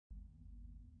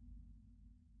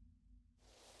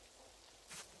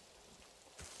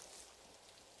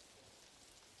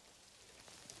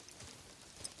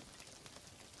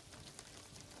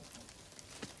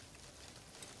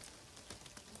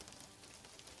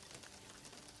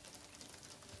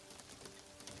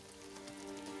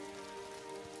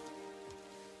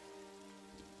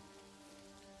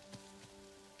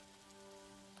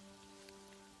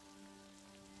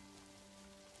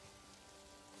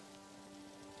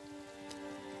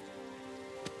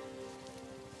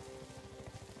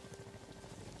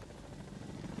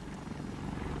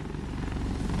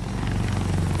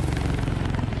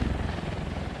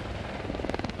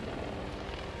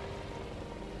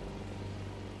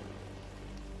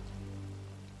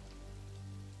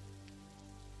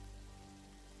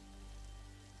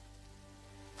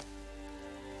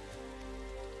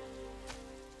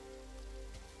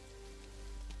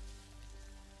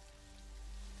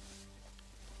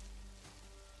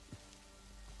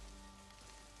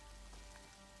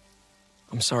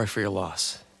I'm sorry for your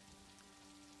loss.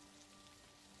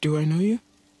 Do I know you?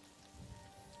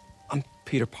 I'm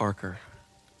Peter Parker.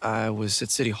 I was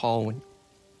at City Hall when...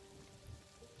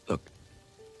 Look,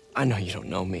 I know you don't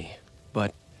know me,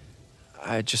 but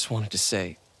I just wanted to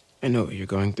say... I know what you're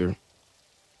going through.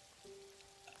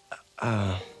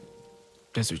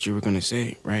 That's what you were gonna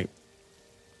say, right?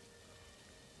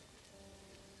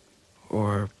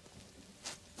 Or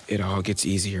it all gets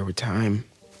easier with time.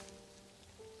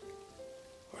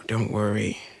 Or don't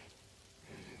worry.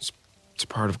 It's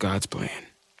part of God's plan.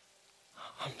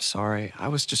 I'm sorry. I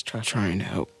was just Trying to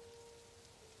help.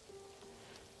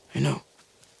 I know.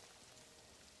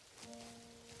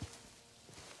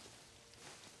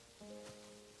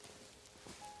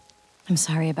 I'm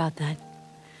sorry about that.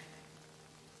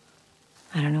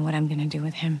 I don't know what I'm gonna do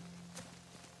with him.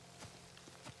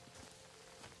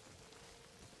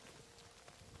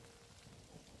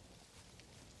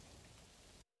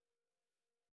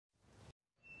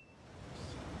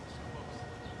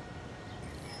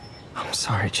 I'm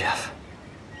sorry, Jeff.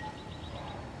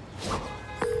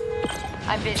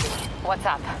 I'm busy. What's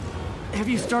up? Have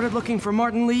you started looking for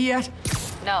Martin Lee yet?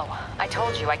 No, I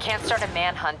told you I can't start a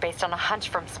manhunt based on a hunch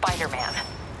from Spider-Man.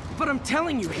 But I'm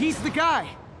telling you, he's the guy.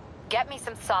 Get me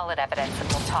some solid evidence and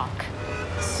we'll talk.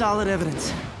 Solid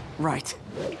evidence. Right.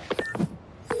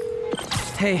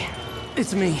 Hey,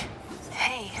 it's me.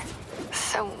 Hey,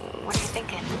 so what are you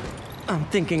thinking? I'm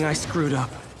thinking I screwed up.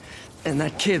 And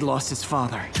that kid lost his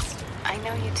father. I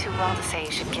know you too well to say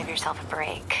you should give yourself a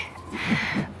break.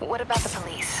 What about the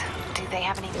police? Do they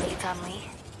have any leads on Lee?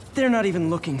 They're not even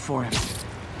looking for him.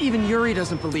 Even Yuri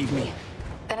doesn't believe me.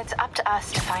 Then it's up to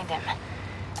us to find him.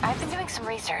 I've been doing some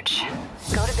research.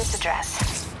 Go to this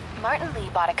address. Martin Lee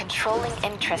bought a controlling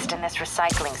interest in this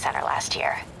recycling center last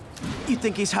year. You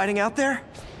think he's hiding out there?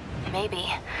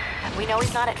 Maybe. We know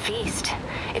he's not at Feast.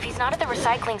 If he's not at the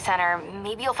recycling center,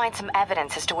 maybe you'll find some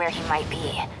evidence as to where he might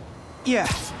be. Yeah.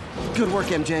 Good work,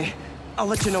 MJ. I'll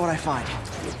let you know what I find.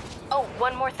 Oh,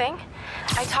 one more thing.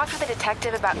 I talked with a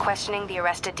detective about questioning the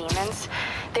arrested demons.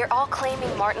 They're all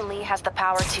claiming Martin Lee has the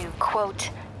power to, quote,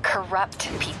 corrupt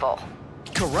people.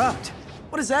 Corrupt?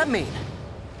 What does that mean?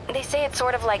 They say it's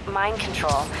sort of like mind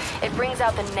control. It brings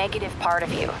out the negative part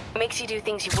of you. Makes you do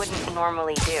things you wouldn't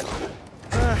normally do.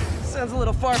 Sounds a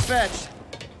little far-fetched.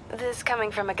 This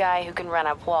coming from a guy who can run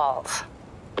up walls.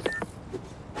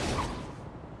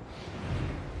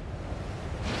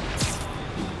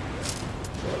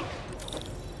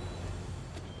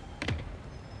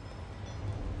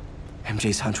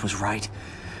 MJ's hunch was right.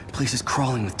 Place is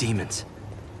crawling with demons.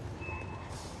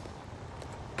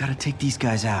 Gotta take these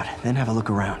guys out, then have a look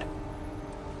around.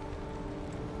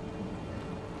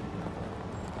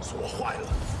 锁坏了，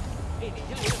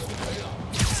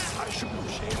还是不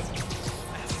行。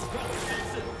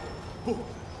不，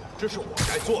这是我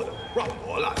该做的，让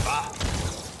我来吧。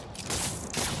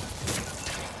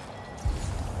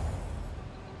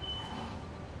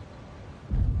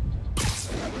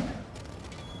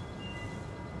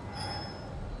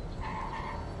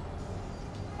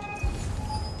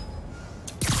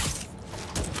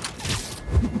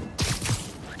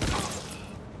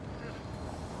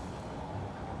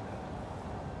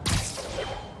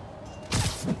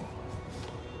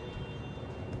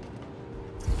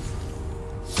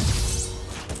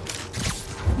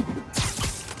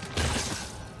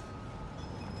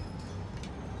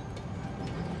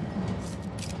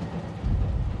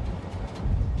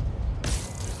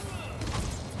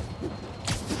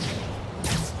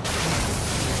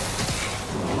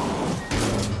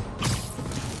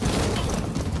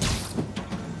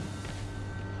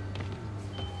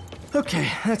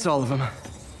Okay, that's all of them.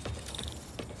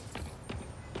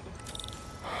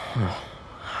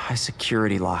 High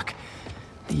security lock.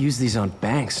 They use these on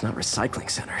banks, not recycling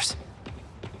centers.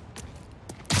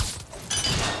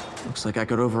 Looks like I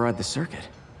could override the circuit.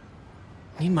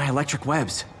 Need my electric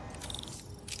webs.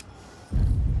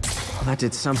 Well, that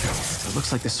did something. It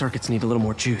looks like the circuits need a little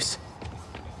more juice.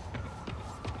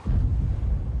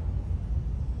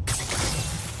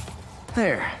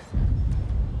 There.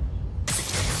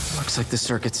 Looks like the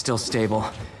circuit's still stable.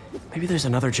 Maybe there's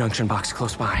another junction box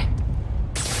close by.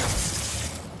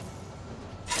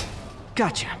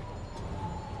 Gotcha.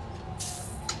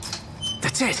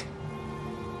 That's it.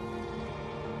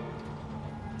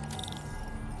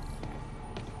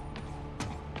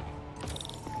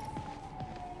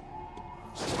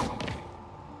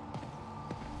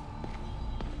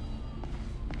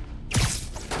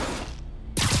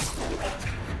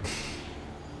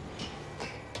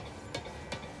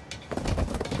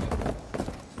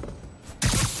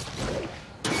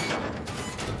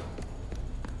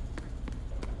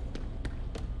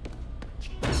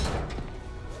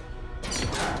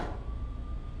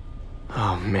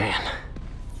 man.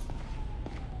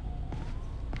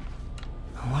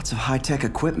 Lots of high-tech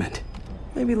equipment.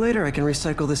 Maybe later I can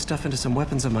recycle this stuff into some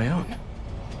weapons of my own.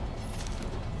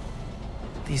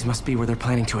 These must be where they're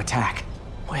planning to attack.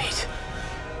 Wait,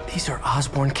 these are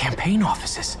Osborn campaign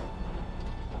offices.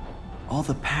 All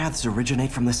the paths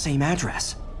originate from the same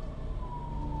address.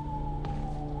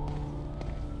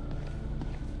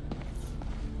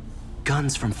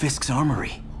 Guns from Fisk's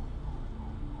armory.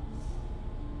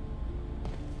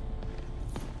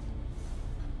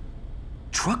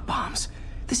 Truck bombs?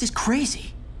 This is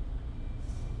crazy.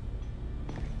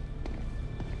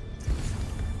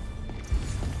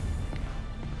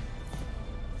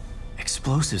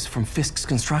 Explosives from Fisk's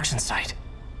construction site.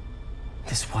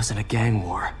 This wasn't a gang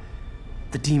war.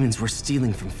 The demons were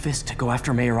stealing from Fisk to go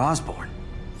after Mayor Osborn.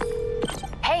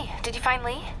 Hey, did you find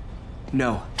Lee?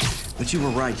 No, but you were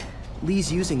right.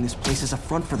 Lee's using this place as a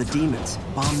front for the demons.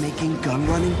 Bomb-making,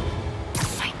 gun-running.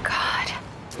 Oh my god.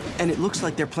 And it looks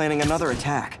like they're planning another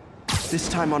attack. This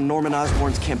time on Norman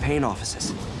Osborn's campaign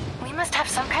offices. We must have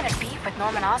some kind of beef with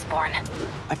Norman Osborn.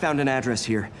 I found an address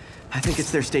here. I think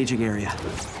it's their staging area.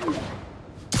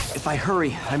 If I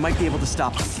hurry, I might be able to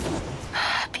stop them.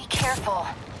 Be careful.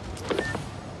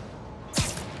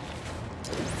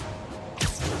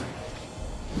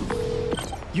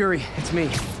 Yuri, it's me.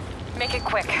 Make it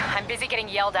quick. I'm busy getting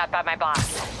yelled at by my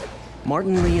boss.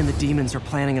 Martin Lee and the demons are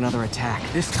planning another attack,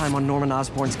 this time on Norman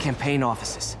Osborn's campaign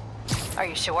offices. Are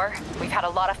you sure? We've had a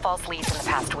lot of false leads in the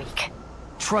past week.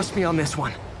 Trust me on this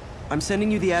one. I'm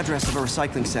sending you the address of a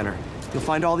recycling center. You'll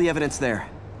find all the evidence there.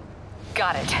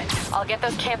 Got it. I'll get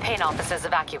those campaign offices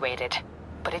evacuated.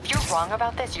 But if you're wrong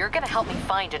about this, you're gonna help me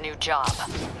find a new job.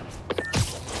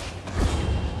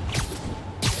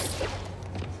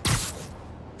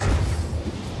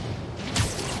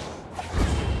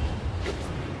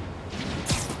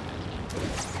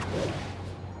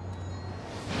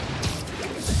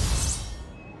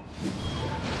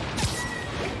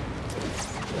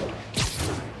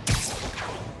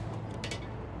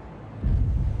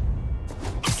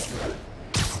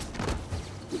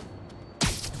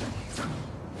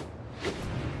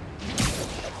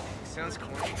 Sounds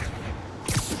corny.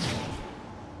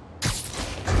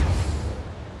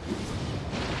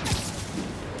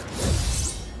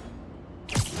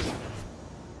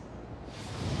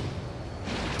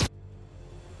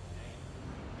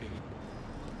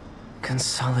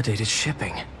 Consolidated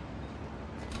shipping.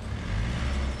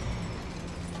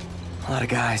 A lot of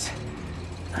guys.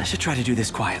 I should try to do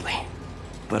this quietly,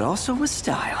 but also with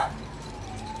style.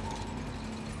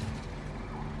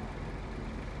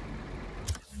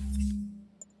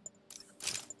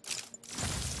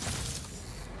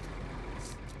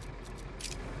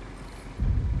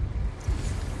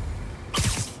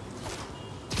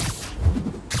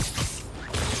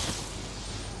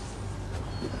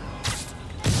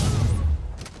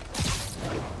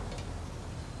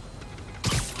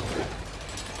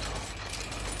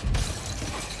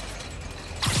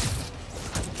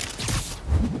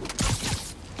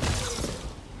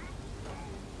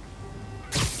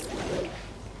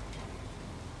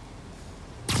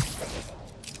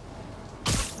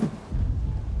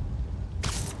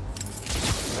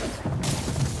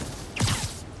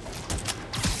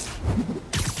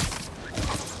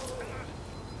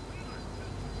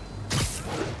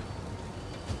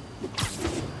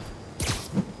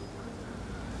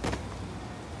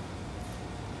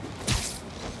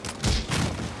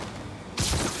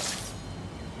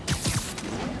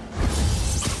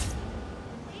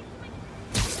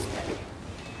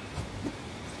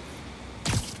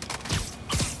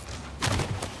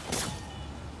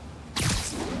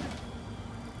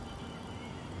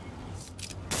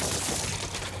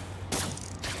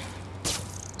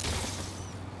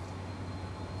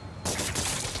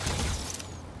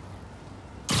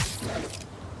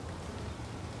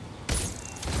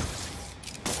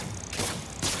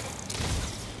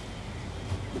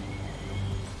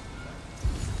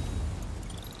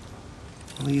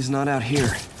 Lee's not out here.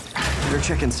 Better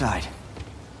check inside.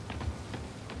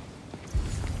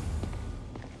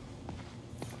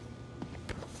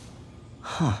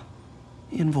 Huh.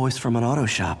 Invoice from an auto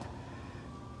shop.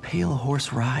 Pale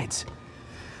Horse Rides.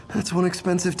 That's one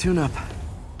expensive tune-up.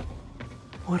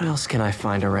 What else can I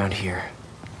find around here?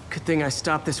 Good thing I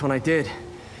stopped this when I did.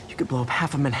 You could blow up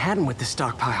half of Manhattan with this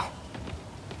stockpile.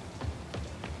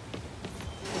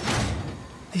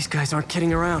 These guys aren't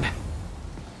kidding around.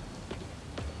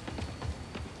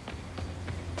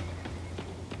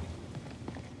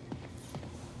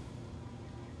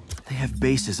 They have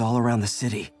bases all around the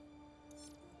city.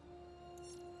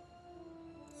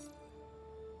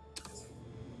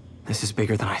 This is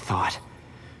bigger than I thought.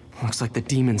 Looks like the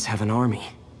demons have an army.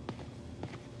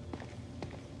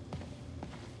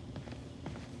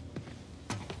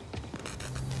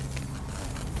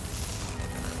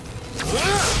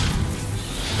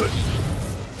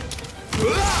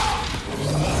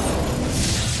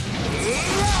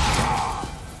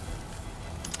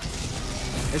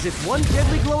 As if one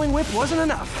deadly glowing whip wasn't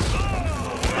enough.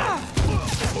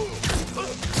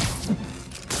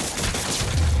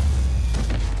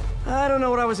 I don't know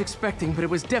what I was expecting, but it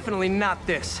was definitely not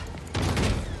this.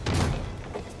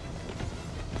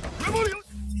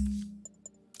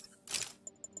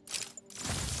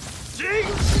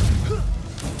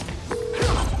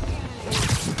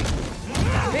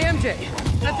 Hey, MJ.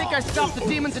 I think I stopped the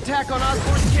demon's attack on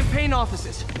Osborn's campaign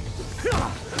offices.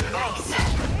 Nice.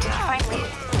 Did you find Lee?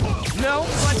 No,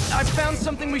 but I found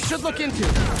something we should look into. A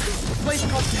place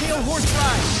called Pale Horse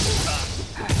Ride.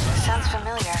 Sounds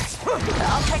familiar.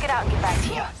 I'll check it out and get back to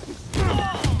you.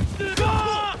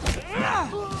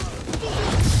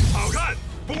 好看，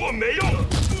不过没用。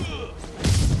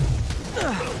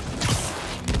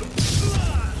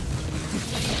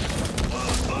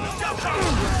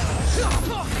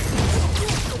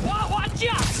滑滑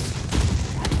架。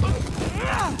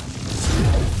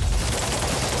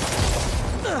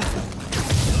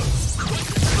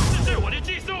这是我的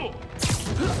技术。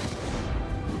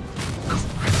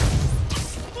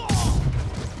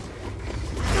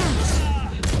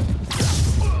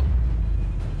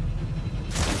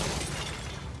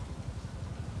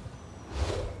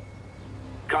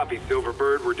 Copy,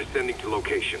 Silverbird. We're descending to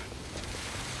location.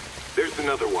 There's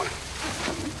another one.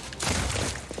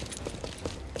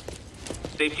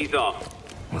 Safety's off.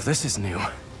 Well, this is new.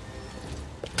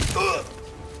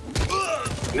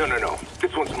 No.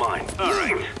 This one's mine. All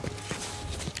right.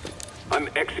 I'm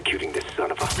executing this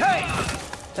son of a... Hey!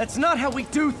 That's not how we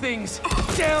do things!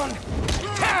 Down!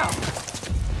 Down!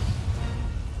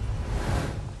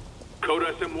 Code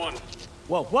SM1.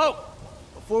 Whoa, whoa!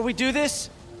 Before we do this,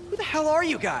 who the hell are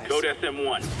you guys? Code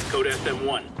SM1. Code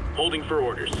SM1. Holding for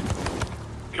orders.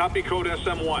 Copy Code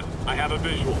SM1. I have a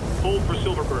visual. Hold for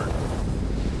Silverbird.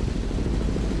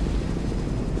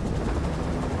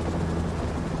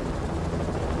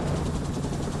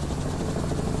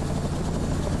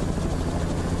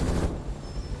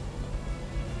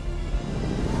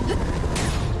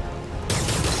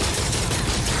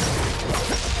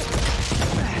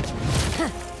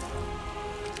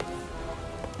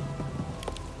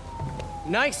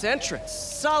 Nice entrance.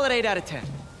 Solid 8 out of 10.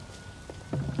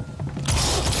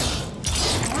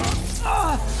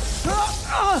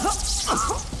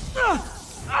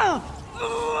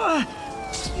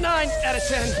 9 out of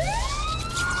 10.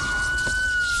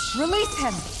 Release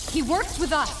him! He works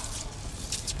with us!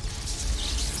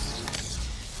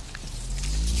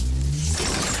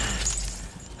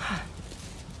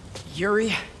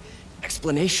 Yuri,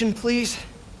 explanation, please?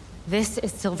 This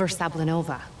is Silver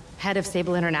Sablinova, head of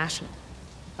Sable International,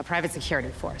 a private security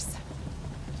force.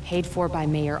 Paid for by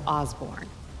Mayor Osborn.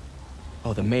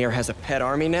 Oh, the mayor has a pet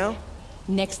army now?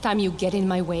 Next time you get in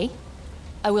my way,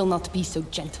 I will not be so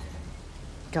gentle.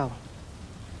 Go.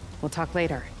 We'll talk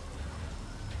later.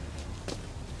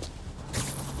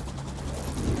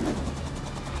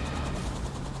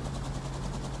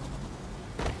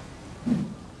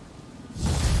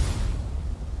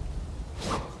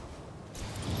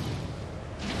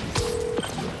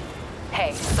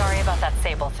 Hey, sorry about that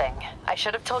Sable thing. I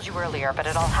should have told you earlier, but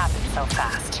it all happened so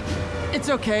fast. It's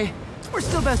okay. We're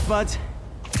still best buds.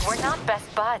 We're not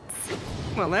best buds.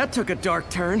 Well, that took a dark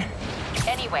turn.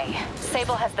 Anyway,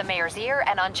 Sable has the mayor's ear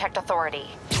and unchecked authority.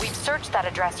 We've searched that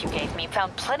address you gave me,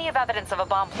 found plenty of evidence of a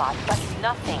bomb plot, but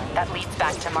nothing that leads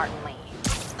back to Martin Lee.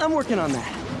 I'm working on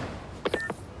that.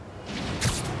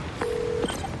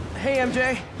 Hey,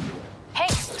 MJ. Hey,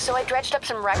 so I dredged up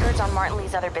some records on Martin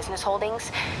Lee's other business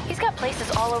holdings. He's got places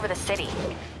all over the city.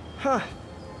 Huh.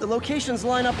 The locations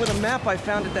line up with a map I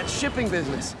found at that shipping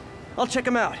business. I'll check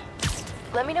them out.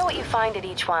 Let me know what you find at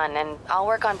each one, and I'll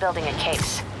work on building a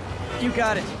case. You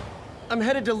got it. I'm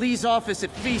headed to Lee's office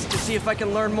at Feast to see if I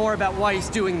can learn more about why he's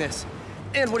doing this.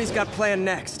 And what he's got planned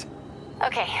next.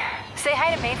 Okay, say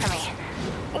hi to May for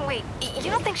me. Wait,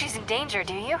 you don't think she's in danger,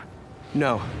 do you?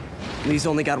 No. Lee's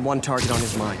only got one target on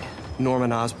his mind.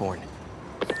 Norman Osborn.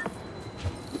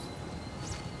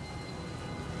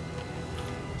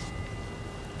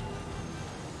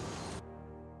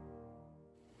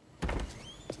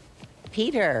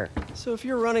 Peter. So if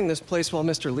you're running this place while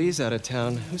Mr. Lee's out of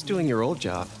town, who's doing your old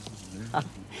job?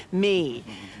 Me.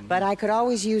 But I could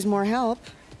always use more help.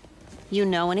 You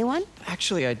know anyone?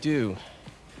 Actually, I do.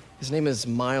 His name is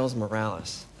Miles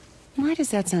Morales. Why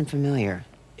does that sound familiar?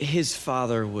 His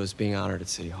father was being honored at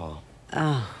City Hall.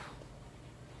 Oh.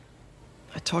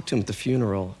 I talked to him at the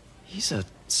funeral. He's a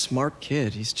smart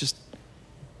kid. He's just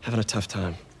having a tough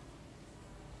time.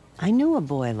 I knew a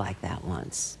boy like that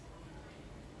once.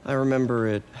 I remember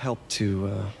it helped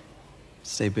to,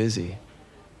 stay busy.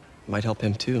 Might help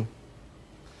him, too.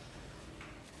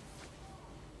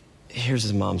 Here's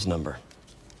his mom's number.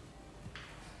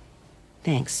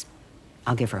 Thanks.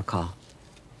 I'll give her a call.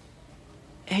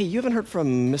 Hey, you haven't heard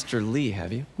from Mr. Lee,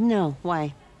 have you? No,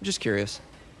 why? Just curious.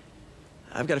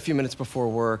 I've got a few minutes before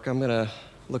work. I'm gonna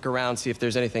look around, see if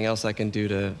there's anything else I can do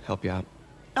to help you out.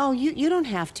 Oh, you don't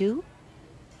have to.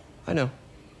 I know.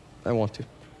 I want to.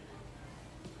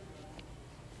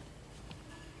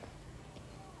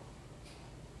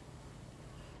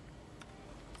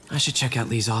 I should check out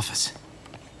Lee's office.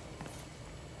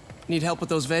 Need help with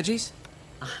those veggies?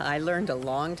 I learned a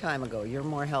long time ago you're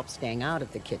more help staying out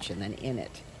of the kitchen than in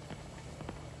it.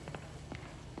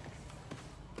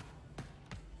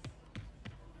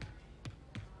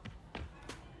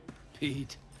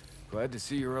 Pete, glad to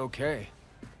see you're okay.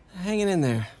 Hanging in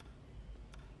there.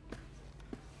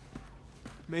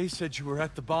 May said you were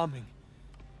at the bombing.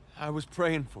 I was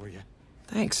praying for you.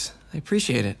 Thanks. I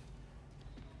appreciate it.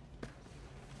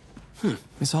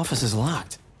 This office is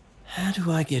locked. How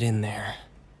do I get in there?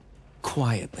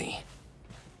 Quietly.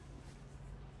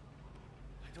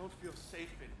 I don't feel safe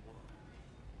anymore.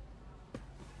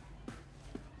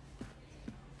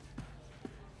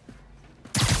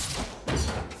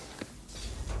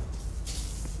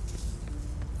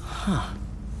 Huh.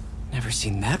 Never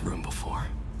seen that room before.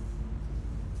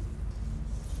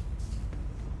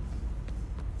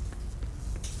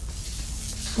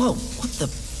 Whoa, what the?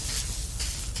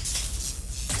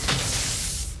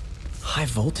 High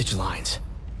voltage lines.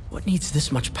 What needs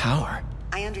this much power?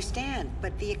 I understand,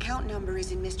 but the account number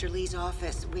is in Mr. Lee's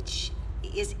office, which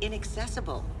is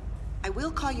inaccessible. I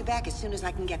will call you back as soon as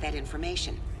I can get that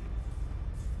information.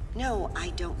 No, I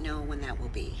don't know when that will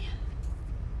be.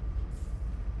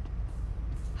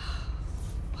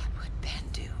 What would Ben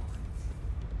do?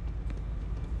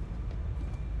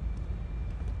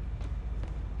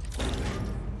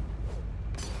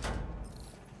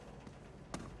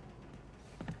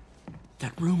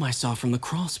 That room I saw from the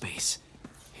crawl space.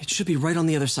 It should be right on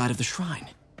the other side of the shrine.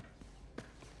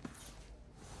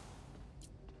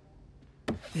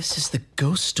 This is the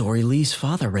ghost story Lee's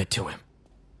father read to him.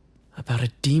 About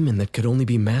a demon that could only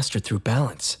be mastered through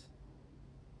balance.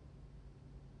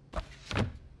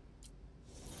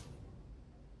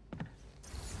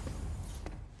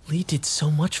 Lee did so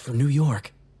much for New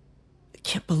York. I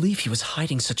can't believe he was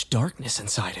hiding such darkness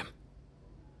inside him.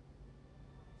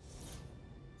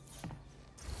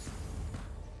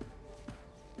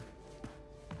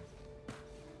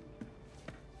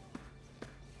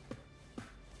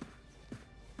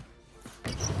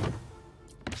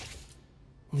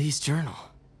 Lee's journal.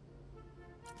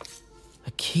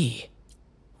 A key.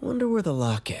 Wonder where the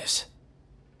lock is.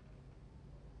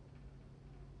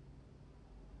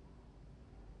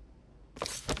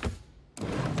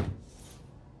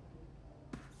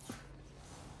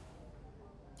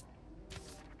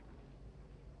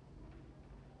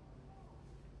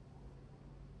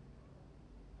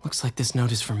 Looks like this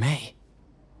note is for May.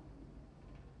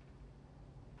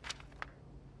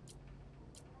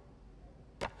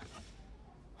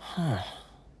 Huh.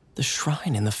 The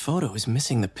shrine in the photo is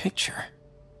missing the picture.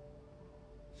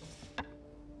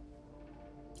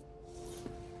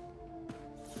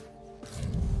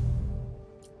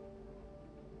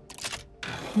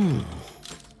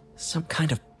 Some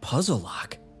kind of puzzle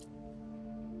lock.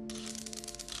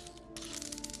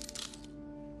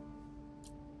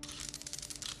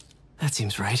 That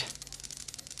seems right.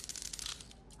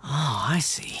 Oh, I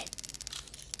see.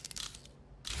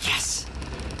 Yes!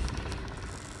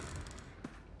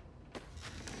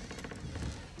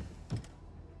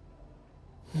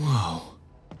 Whoa.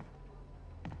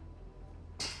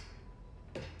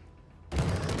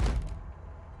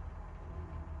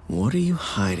 What are you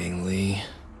hiding, Lee?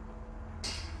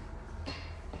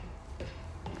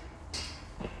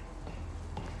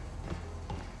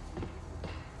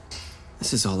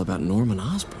 This is all about Norman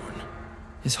Osborn.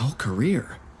 His whole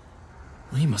career.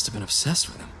 Lee must have been obsessed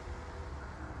with him.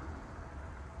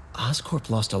 Oscorp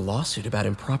lost a lawsuit about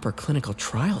improper clinical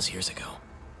trials years ago.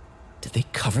 Did they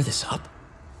cover this up?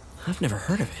 I've never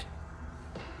heard of it.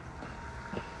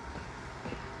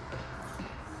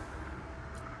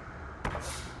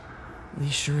 Lee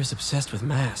sure is obsessed with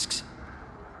masks.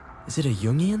 Is it a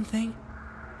Jungian thing?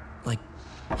 Like,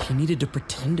 he needed to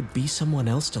pretend to be someone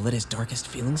else to let his darkest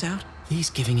feelings out? Lee's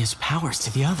giving his powers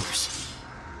to the others.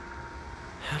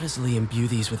 How does Lee imbue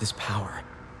these with his power?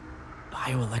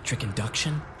 Bioelectric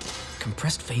induction?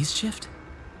 Compressed phase shift?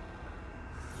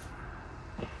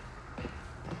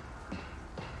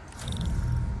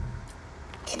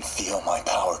 Can feel my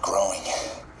power growing,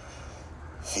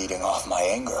 feeding off my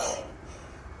anger.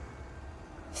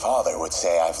 Father would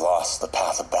say I've lost the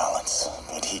path of balance,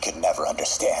 but he could never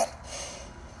understand.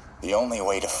 The only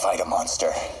way to fight a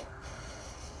monster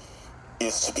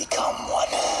is to become one.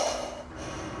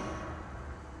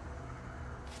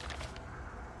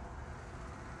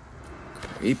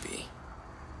 Creepy.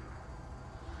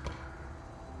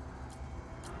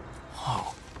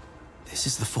 Whoa. This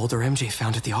is the folder MJ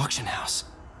found at the auction house.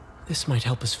 This might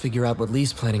help us figure out what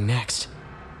Lee's planning next.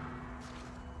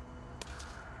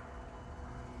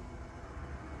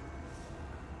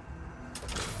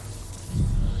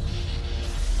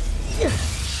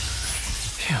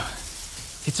 Phew.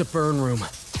 It's a burn room,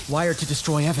 wired to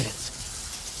destroy evidence.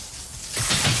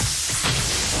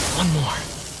 One more.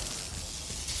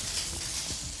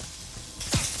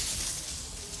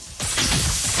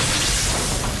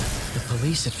 The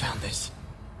police had found this.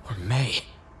 Or may.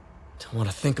 Don't want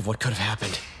to think of what could have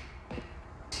happened.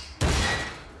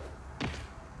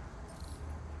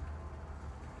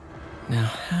 Now,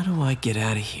 how do I get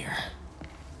out of here?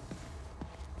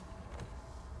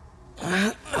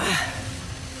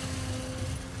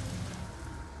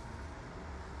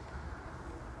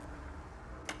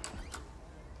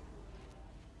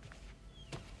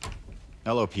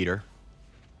 Hello, Peter.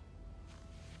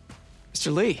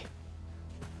 Mr. Lee.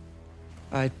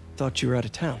 I thought you were out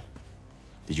of town.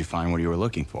 Did you find what you were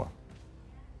looking for?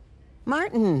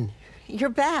 Martin, you're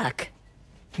back.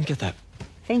 Get that.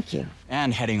 Thank you.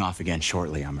 And heading off again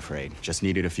shortly, I'm afraid. Just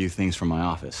needed a few things from my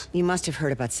office. You must have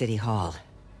heard about City Hall.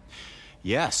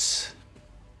 Yes.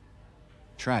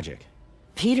 Tragic.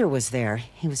 Peter was there.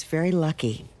 He was very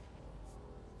lucky.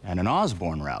 At an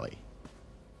Osborn rally.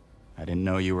 I didn't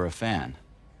know you were a fan.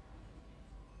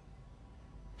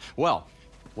 Well,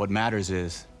 what matters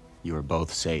is you are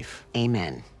both safe.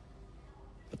 Amen.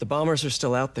 But the bombers are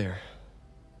still out there.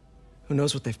 Who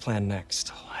knows what they've planned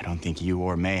next? I don't think you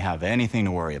or May have anything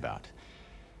to worry about.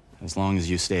 As long as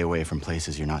you stay away from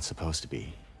places you're not supposed to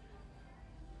be.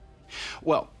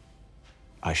 Well,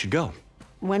 I should go.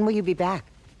 When will you be back?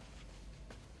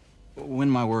 When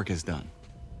my work is done.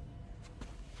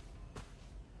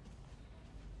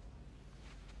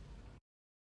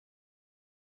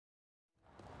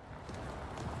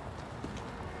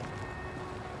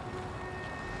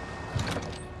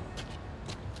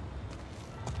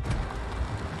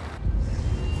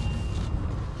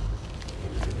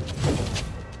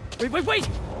 Wait!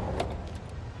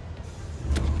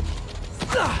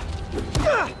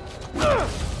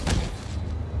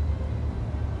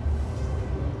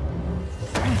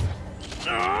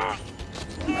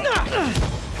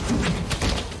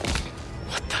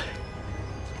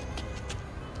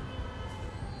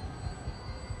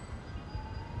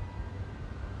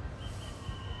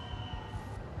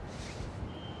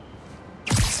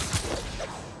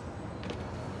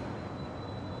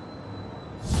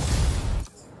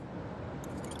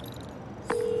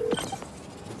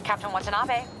 Captain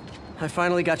Watanabe. I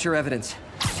finally got your evidence.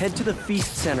 Head to the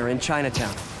Feast Center in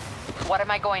Chinatown. What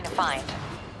am I going to find?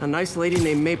 A nice lady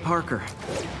named May Parker.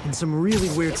 And some really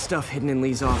weird stuff hidden in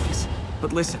Lee's office.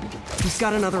 But listen, he's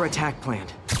got another attack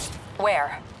planned.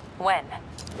 Where? When?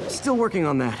 Still working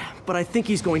on that, but I think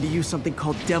he's going to use something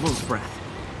called Devil's Breath.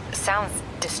 Sounds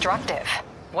destructive.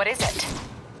 What is it?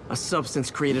 A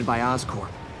substance created by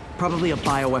Oscorp. Probably a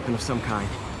bioweapon of some kind.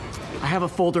 I have a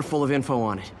folder full of info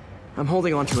on it. I'm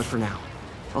holding on to it for now.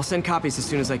 I'll send copies as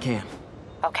soon as I can.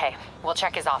 Okay, we'll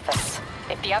check his office.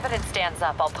 If the evidence stands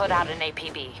up, I'll put out an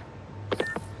APB.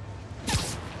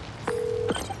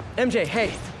 MJ,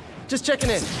 hey. Just checking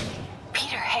in.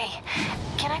 Peter, hey.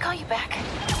 Can I call you back?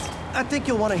 I think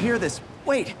you'll want to hear this.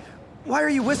 Wait, why are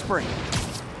you whispering?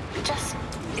 Just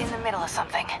in the middle of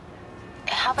something.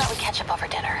 How about we catch up over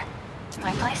dinner?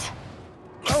 My place?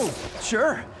 Oh,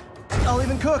 sure. I'll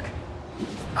even cook.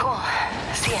 Cool.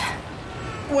 See ya.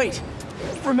 Wait,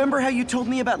 remember how you told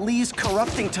me about Lee's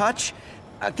corrupting touch?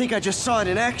 I think I just saw it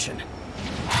in action.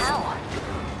 How?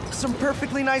 Some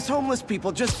perfectly nice homeless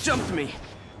people just jumped me.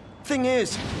 Thing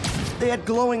is, they had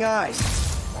glowing eyes.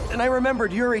 And I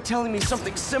remembered Yuri telling me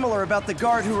something similar about the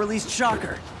guard who released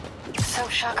Shocker. So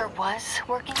Shocker was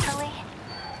working for Lee?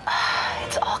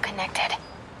 It's all connected.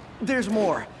 There's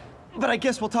more, but I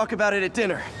guess we'll talk about it at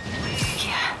dinner.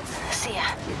 Yeah, see ya.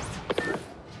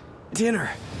 Dinner?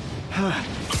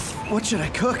 What should I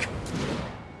cook?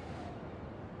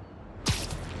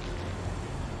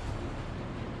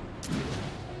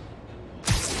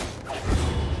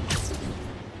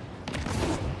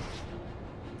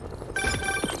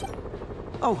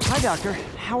 Oh, hi, Doctor.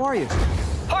 How are you?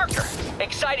 Parker!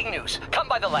 Exciting news. Come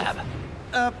by the lab.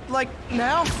 Like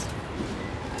now?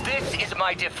 This is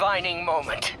my defining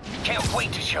moment. Can't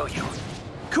wait to show you.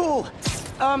 Cool.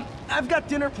 I've got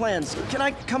dinner plans. Can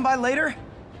I come by later?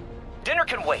 Dinner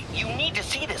can wait. You need to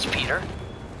see this, Peter.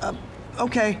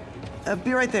 Okay.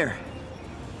 Be right there.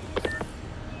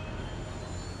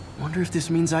 Wonder if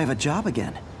this means I have a job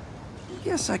again.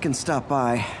 Guess I can stop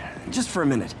by, just for a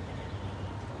minute.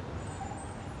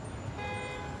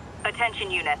 Attention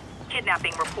unit.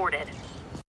 Kidnapping reported.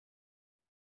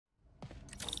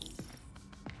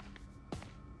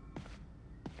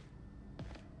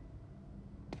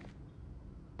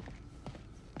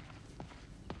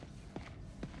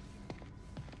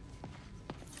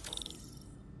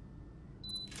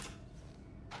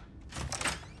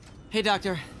 Hey,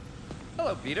 Doctor.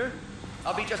 Hello, Peter.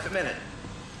 I'll be just a minute.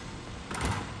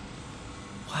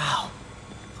 Wow.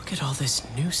 Look at all this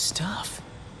new stuff.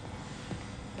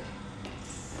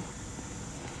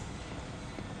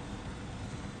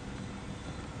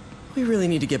 We really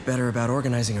need to get better about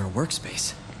organizing our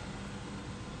workspace.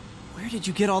 Where did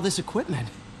you get all this equipment?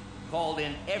 Called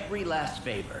in every last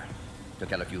favor.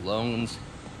 Took out a few loans.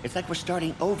 It's like we're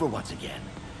starting over once again.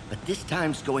 But this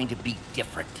time's going to be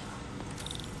different.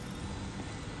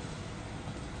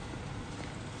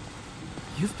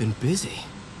 You've been busy.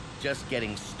 Just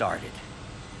getting started.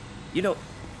 You know,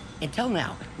 until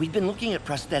now, we've been looking at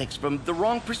prosthetics from the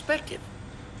wrong perspective.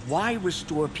 Why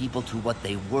restore people to what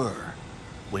they were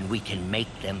when we can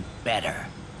make them better?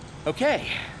 Okay,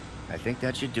 I think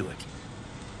that should do it.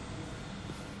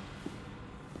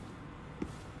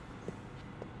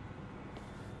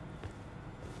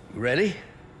 You ready?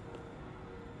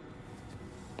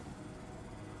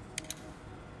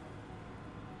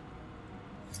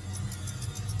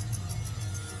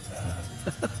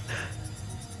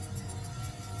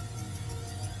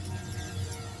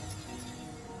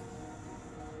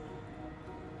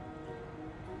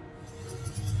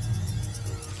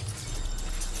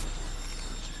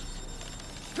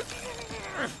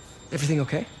 Everything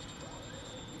okay?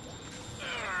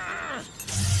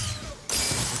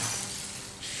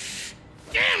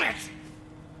 Damn it!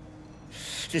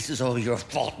 This is all your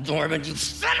fault, Norman, you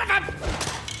son of a...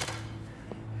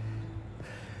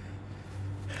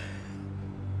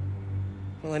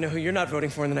 Well, I know who you're not voting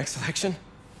for in the next election.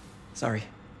 Sorry.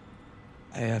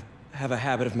 I have a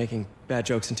habit of making bad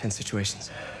jokes in tense situations.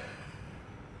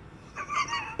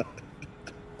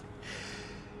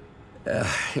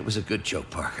 It was a good joke,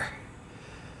 Parker.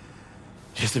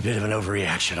 Just a bit of an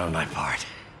overreaction on my part.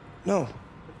 No,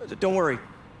 don't worry.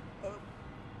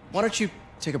 Why don't you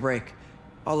take a break?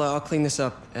 I'll clean this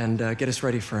up and get us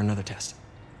ready for another test.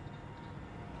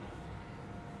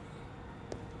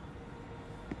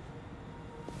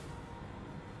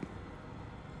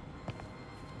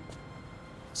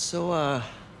 So,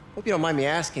 hope you don't mind me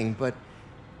asking, but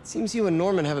it seems you and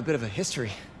Norman have a bit of a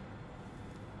history.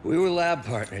 We were lab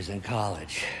partners in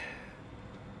college.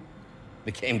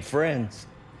 Became friends.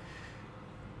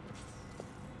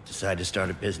 Decided to start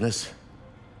a business.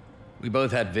 We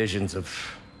both had visions of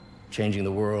changing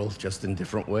the world, just in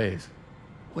different ways.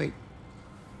 Wait,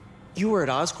 you were at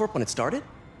Oscorp when it started?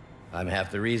 I'm half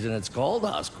the reason it's called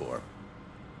Oscorp.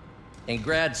 In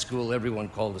grad school, everyone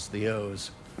called us the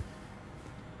O's.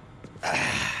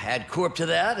 Add Corp to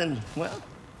that, and, well,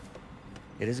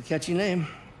 it is a catchy name.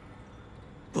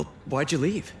 Well, why'd you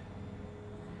leave?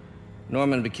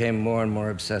 Norman became more and more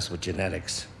obsessed with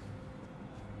genetics.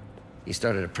 He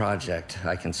started a project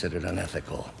I considered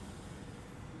unethical.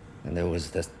 And there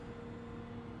was this...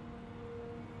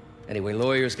 Anyway,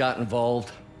 lawyers got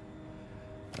involved.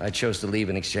 I chose to leave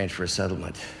in exchange for a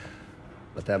settlement.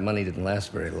 But that money didn't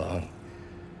last very long.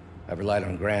 I've relied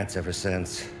on grants ever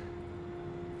since.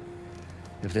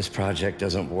 If this project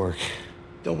doesn't work...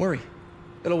 Don't worry.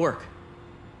 It'll work.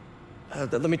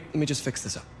 Let me just fix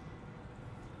this up.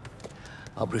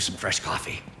 I'll brew some fresh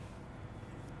coffee.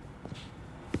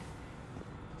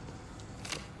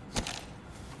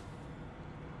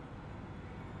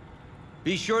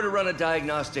 Be sure to run a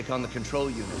diagnostic on the control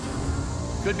unit.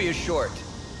 Could be a short.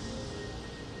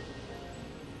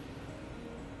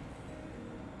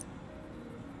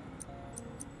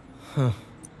 Huh.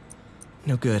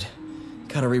 No good.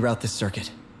 Gotta reroute this circuit.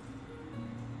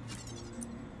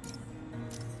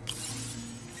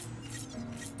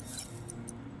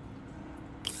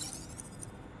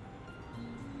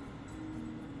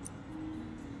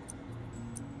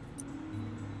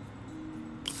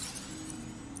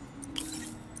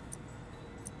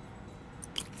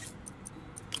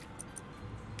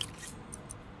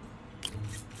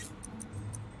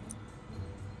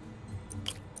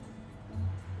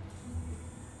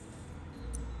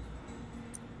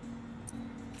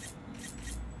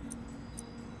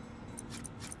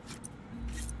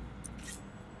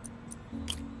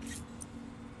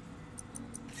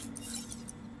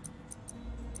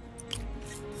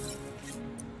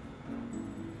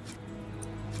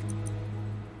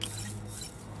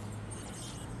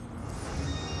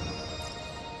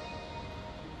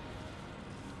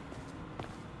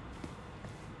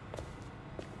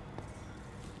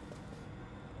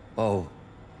 Oh,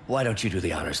 why don't you do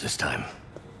the honors this time?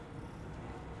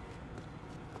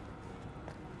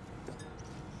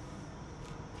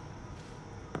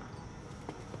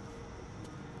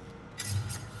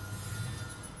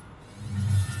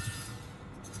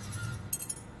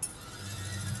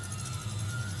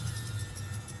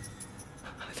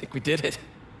 I think we did it.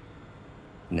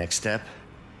 Next step,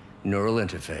 neural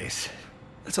interface.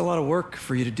 That's a lot of work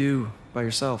for you to do by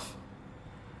yourself.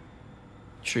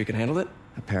 Sure you can handle it?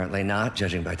 Apparently not,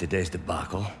 judging by today's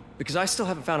debacle. Because I still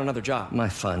haven't found another job. My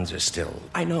funds are still...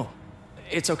 I know.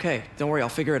 It's okay. Don't worry, I'll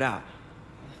figure it out.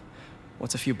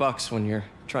 What's a few bucks when you're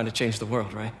trying to change the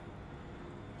world, right?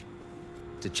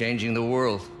 To changing the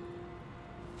world.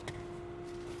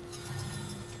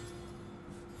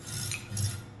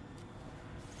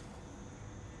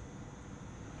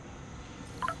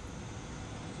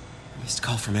 Missed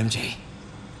call from MJ.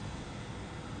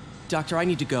 Doctor, I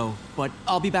need to go, but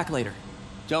I'll be back later.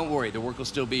 Don't worry, the work will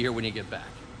still be here when you get back.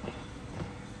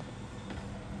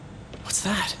 What's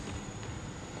that?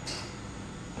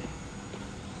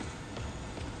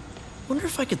 Wonder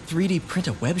if I could 3D print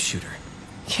a web shooter.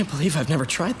 Can't believe I've never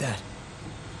tried that.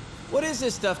 What is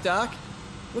this stuff, Doc?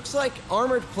 Looks like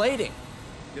armored plating.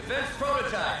 Defense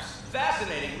prototypes.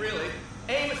 Fascinating, really.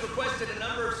 AIM has requested a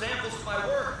number of samples of my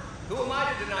work. Who am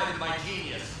I to deny them my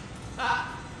genius?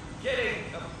 Ha!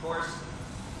 Kidding, of course.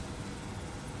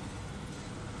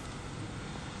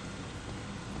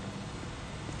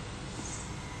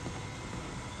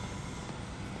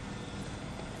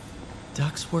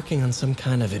 Doc's working on some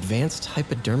kind of advanced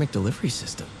hypodermic delivery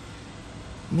system.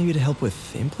 Maybe to help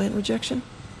with implant rejection?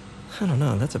 I don't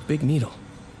know, that's a big needle.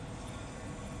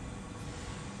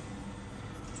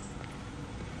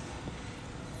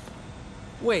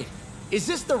 Wait, is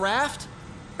this the raft?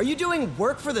 Are you doing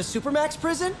work for the Supermax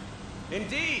prison?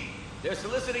 Indeed. They're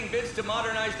soliciting bids to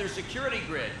modernize their security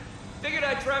grid. Figured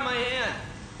I'd try my hand.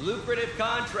 Lucrative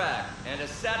contract, and a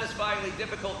satisfyingly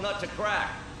difficult nut to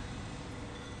crack.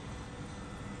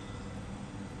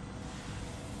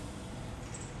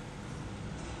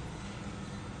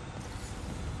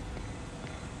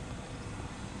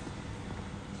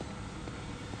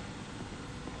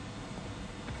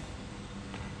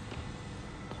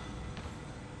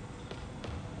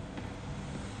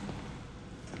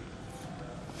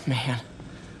 Man,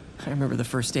 I remember the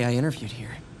first day I interviewed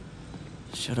here.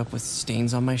 Showed up with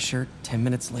stains on my shirt, 10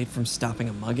 minutes late from stopping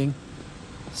a mugging.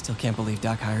 Still can't believe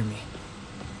Doc hired me.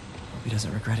 Hope he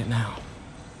doesn't regret it now.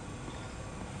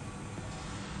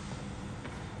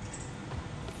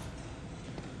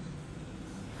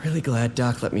 Really glad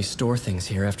Doc let me store things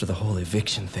here after the whole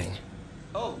eviction thing.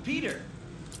 Oh, Peter.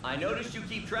 I noticed you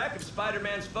keep track of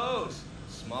Spider-Man's foes.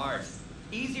 Smart.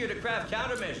 Easier to craft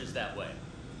countermeasures that way.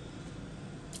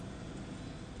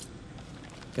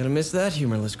 Gonna miss that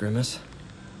humorless grimace.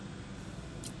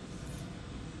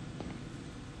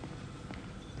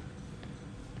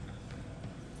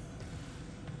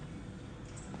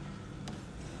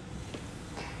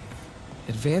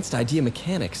 Advanced idea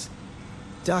mechanics.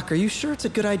 Doc, are you sure it's a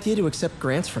good idea to accept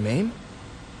grants from AIM?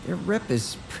 Their rep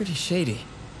is pretty shady.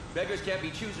 Beggars can't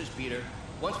be choosers, Peter.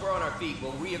 Once we're on our feet,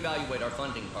 we'll reevaluate our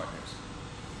funding partners.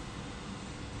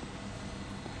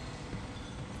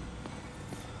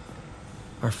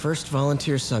 Our first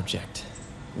volunteer subject,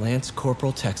 Lance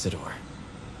Corporal Texador.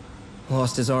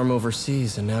 Lost his arm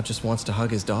overseas and now just wants to hug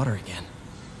his daughter again.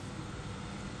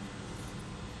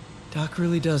 Doc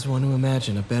really does want to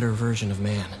imagine a better version of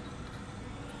man.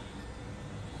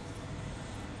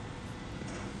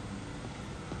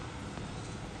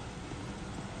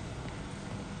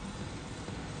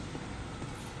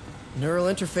 Neural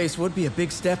interface would be a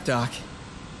big step, Doc.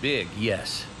 Big,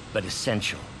 yes, but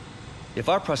essential. If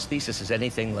our prosthesis is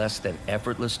anything less than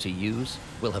effortless to use,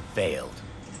 we'll have failed.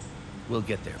 We'll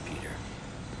get there, Peter.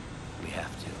 We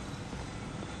have to.